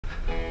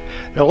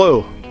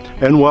Hello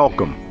and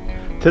welcome.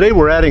 Today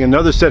we're adding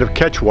another set of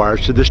catch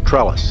wires to this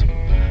trellis.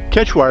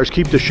 Catch wires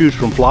keep the shoots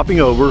from flopping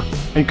over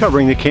and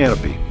covering the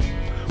canopy.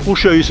 We'll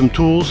show you some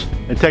tools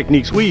and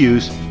techniques we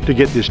use to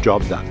get this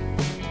job done.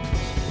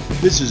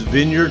 This is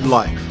Vineyard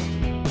Life.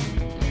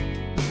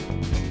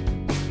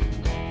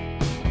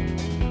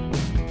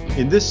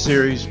 In this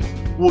series,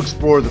 we'll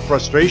explore the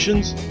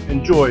frustrations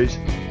and joys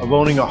of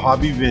owning a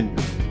hobby vineyard.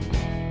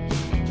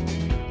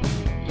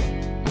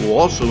 We'll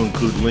also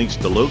include links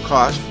to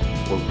low-cost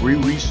or free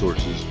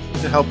resources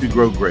to help you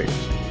grow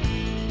grapes.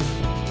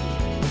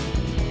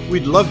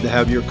 We'd love to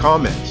have your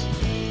comments.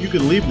 You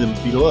can leave them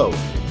below.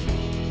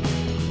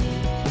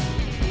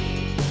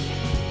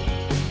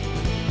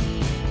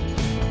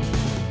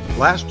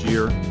 Last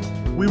year,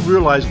 we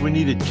realized we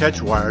needed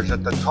catch wires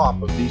at the top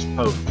of these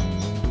posts.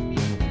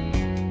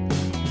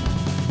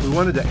 We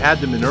wanted to add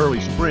them in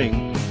early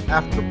spring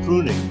after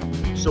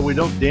pruning so we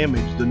don't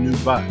damage the new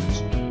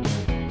buds.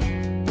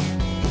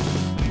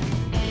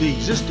 The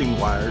existing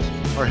wires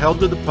are held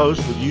to the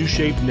post with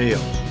U-shaped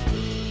nails.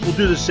 We'll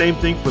do the same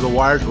thing for the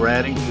wires we're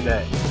adding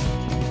today.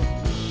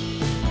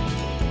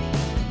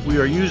 We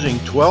are using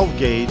 12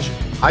 gauge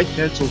high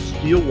tensile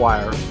steel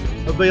wire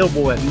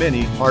available at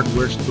many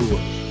hardware stores.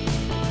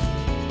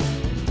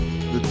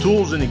 The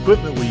tools and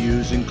equipment we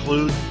use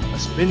include a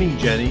spinning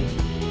jenny,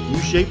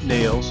 U-shaped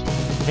nails,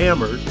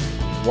 hammers,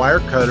 wire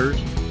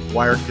cutters,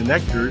 wire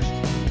connectors,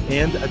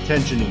 and a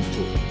tensioning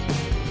tool.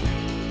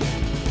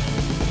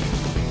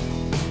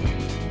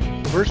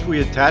 First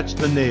we attach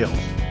the nails,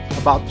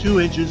 about 2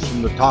 inches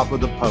from the top of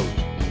the post.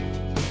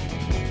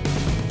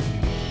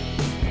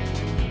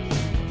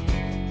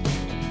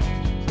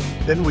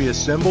 Then we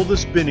assemble the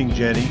spinning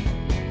jenny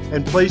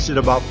and place it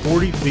about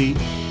 40 feet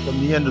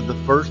from the end of the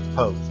first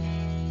post.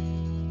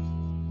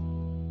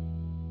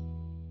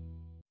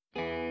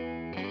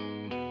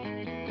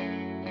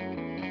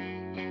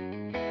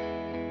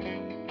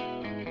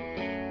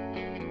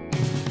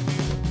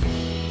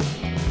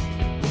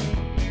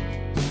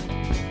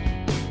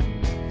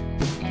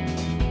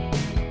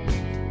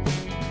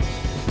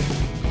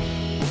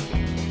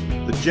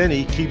 The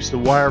jenny keeps the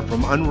wire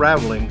from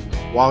unraveling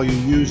while you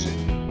use it.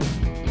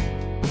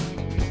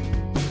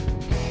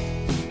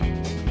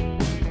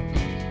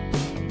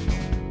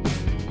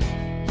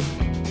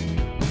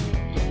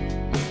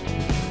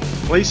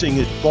 Placing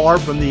it far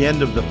from the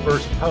end of the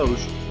first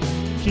post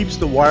keeps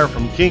the wire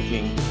from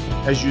kinking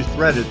as you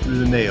thread it through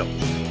the nails.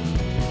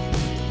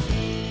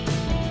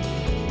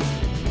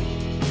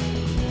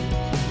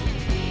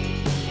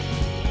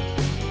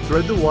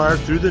 Thread the wire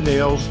through the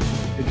nails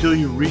until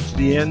you reach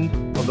the end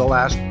of the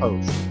last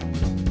post.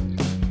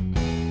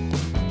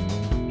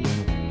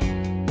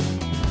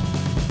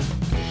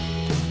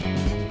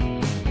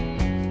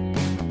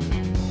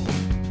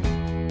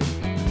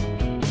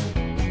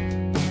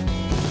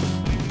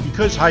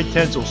 Because high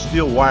tensile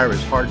steel wire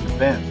is hard to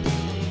bend,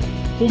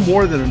 pull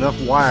more than enough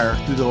wire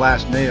through the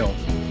last nail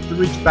to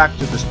reach back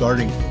to the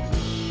starting point.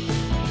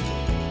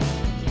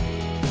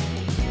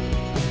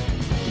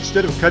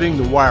 Instead of cutting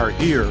the wire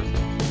here,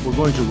 we're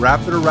going to wrap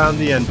it around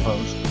the end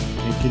post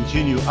and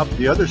continue up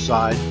the other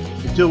side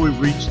until we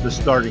reach the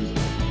starting point.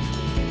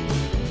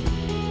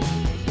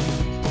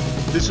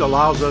 This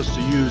allows us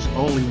to use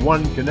only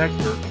one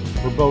connector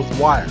for both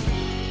wires.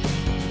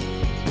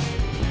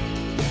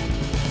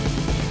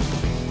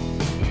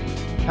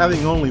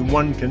 Having only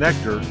one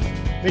connector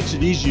makes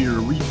it easier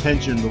to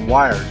retension the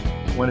wires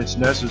when it's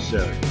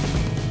necessary.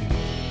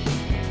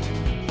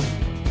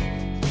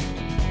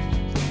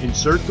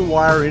 Insert the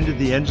wire into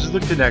the ends of the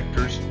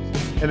connectors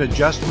and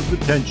adjust with the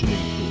tensioning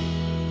tool.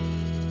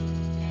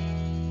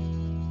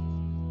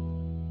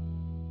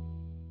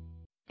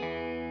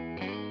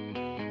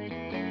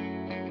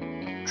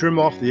 Trim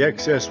off the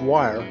excess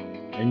wire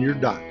and you're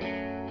done.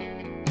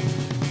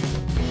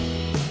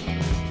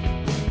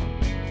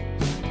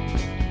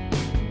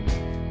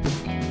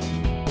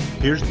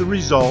 Here's the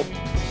result,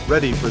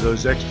 ready for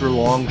those extra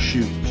long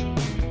shoots.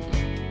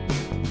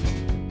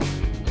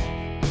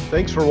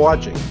 Thanks for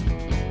watching.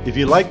 If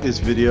you like this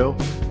video,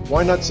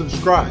 why not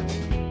subscribe?